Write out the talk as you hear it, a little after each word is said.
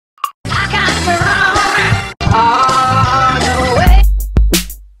No way.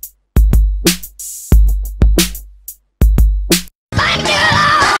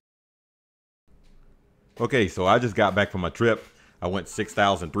 Okay, so I just got back from my trip. I went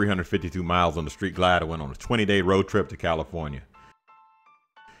 6,352 miles on the Street Glide. I went on a 20-day road trip to California.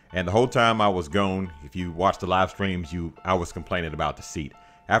 And the whole time I was gone, if you watch the live streams, I was complaining about the seat.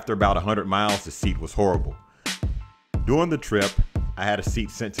 After about 100 miles, the seat was horrible. During the trip, I had a seat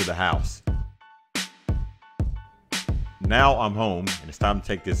sent to the house. Now I'm home, and it's time to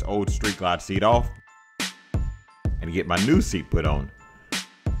take this old Street Glide seat off and get my new seat put on.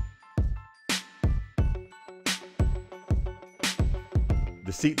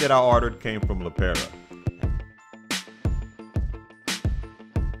 The seat that I ordered came from LePera.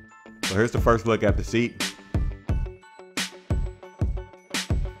 So here's the first look at the seat.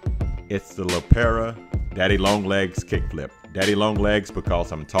 It's the LePera Daddy Long Legs kick flip. Daddy Long Legs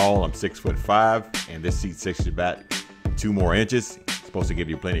because I'm tall, I'm 6'5", and this seat sits you back 2 more inches. It's supposed to give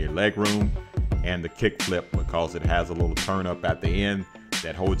you plenty of leg room. And the kick flip because it has a little turn up at the end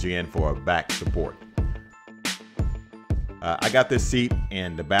that holds you in for a back support. I got this seat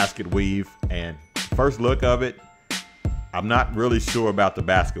in the basket weave, and first look of it, I'm not really sure about the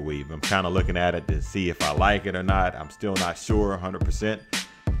basket weave. I'm kind of looking at it to see if I like it or not. I'm still not sure 100%.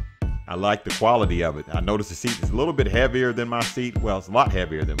 I like the quality of it. I noticed the seat is a little bit heavier than my seat. Well, it's a lot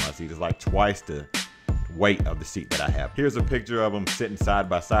heavier than my seat. It's like twice the weight of the seat that I have. Here's a picture of them sitting side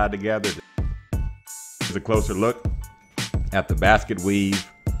by side together. Here's a closer look at the basket weave.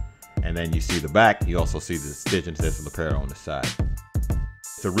 And then you see the back. You also see the stitching that says LePera on the side.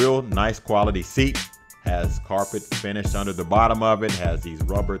 It's a real nice quality seat. Has carpet finish under the bottom of it. Has these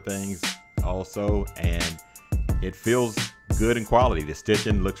rubber things also. And it feels good in quality. The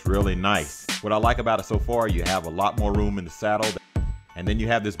stitching looks really nice. What I like about it so far, you have a lot more room in the saddle. And then you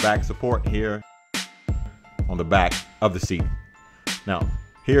have this back support here on the back of the seat. Now,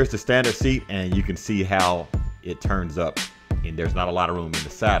 here's the standard seat, and you can see how it turns up. And there's not a lot of room in the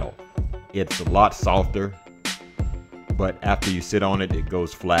saddle. It's a lot softer, but after you sit on it, it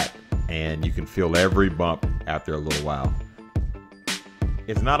goes flat and you can feel every bump after a little while.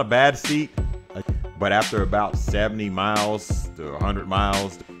 It's not a bad seat, but after about 70 miles to 100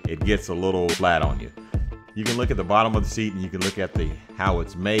 miles, it gets a little flat on you. You can look at the bottom of the seat and you can look at how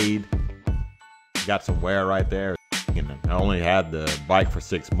it's made. Got some wear right there. I only had the bike for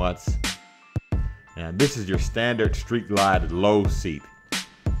 6 months. And this is your standard Street Glide low seat.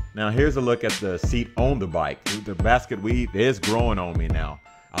 Now here's a look at the seat on the bike. The basket weave is growing on me now.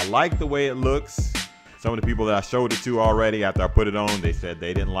 I like the way it looks. Some of the people that I showed it to already after I put it on, they said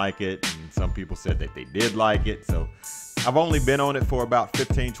they didn't like it. And some people said that they did like it. So I've only been on it for about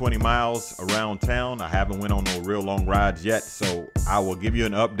 15-20 miles around town. I haven't went on no real long rides yet. So I will give you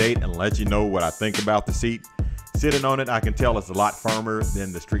an update and let you know what I think about the seat. Sitting on it, I can tell it's a lot firmer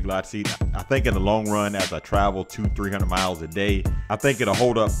than the Street Glide seat. I think in the long run, as I travel 200-300 miles a day, I think it'll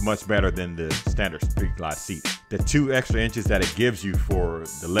hold up much better than the standard Street Glide seat. The 2 extra inches that it gives you for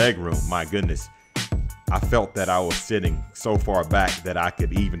the leg room, my goodness, I felt that I was sitting so far back that I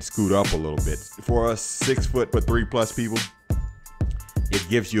could even scoot up a little bit. For us 6'3+ people, it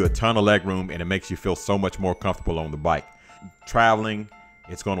gives you a ton of leg room and it makes you feel so much more comfortable on the bike. Traveling,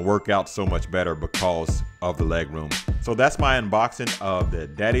 it's going to work out so much better because of the leg room. So that's my unboxing of the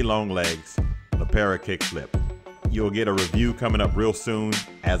Daddy Long Legs LePera kick flip. You'll get a review coming up real soon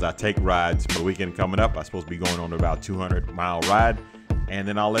as I take rides. For the weekend coming up, I'm supposed to be going on about 200-mile ride, and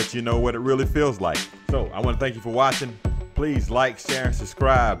then I'll let you know what it really feels like. So I want to thank you for watching. Please like, share, and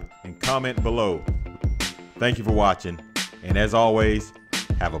subscribe, and comment below. Thank you for watching, and as always,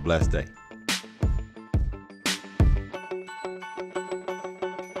 have a blessed day.